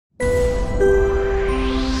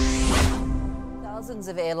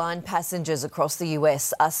Thousands of airline passengers across the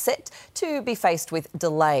US are set to be faced with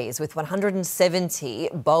delays, with 170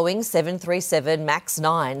 Boeing 737 MAX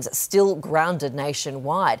 9s still grounded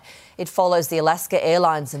nationwide. It follows the Alaska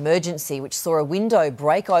Airlines emergency, which saw a window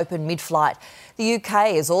break open mid-flight. The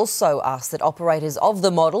UK has also asked that operators of the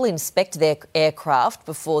model inspect their aircraft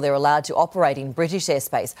before they're allowed to operate in British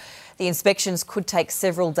airspace. The inspections could take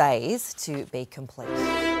several days to be complete.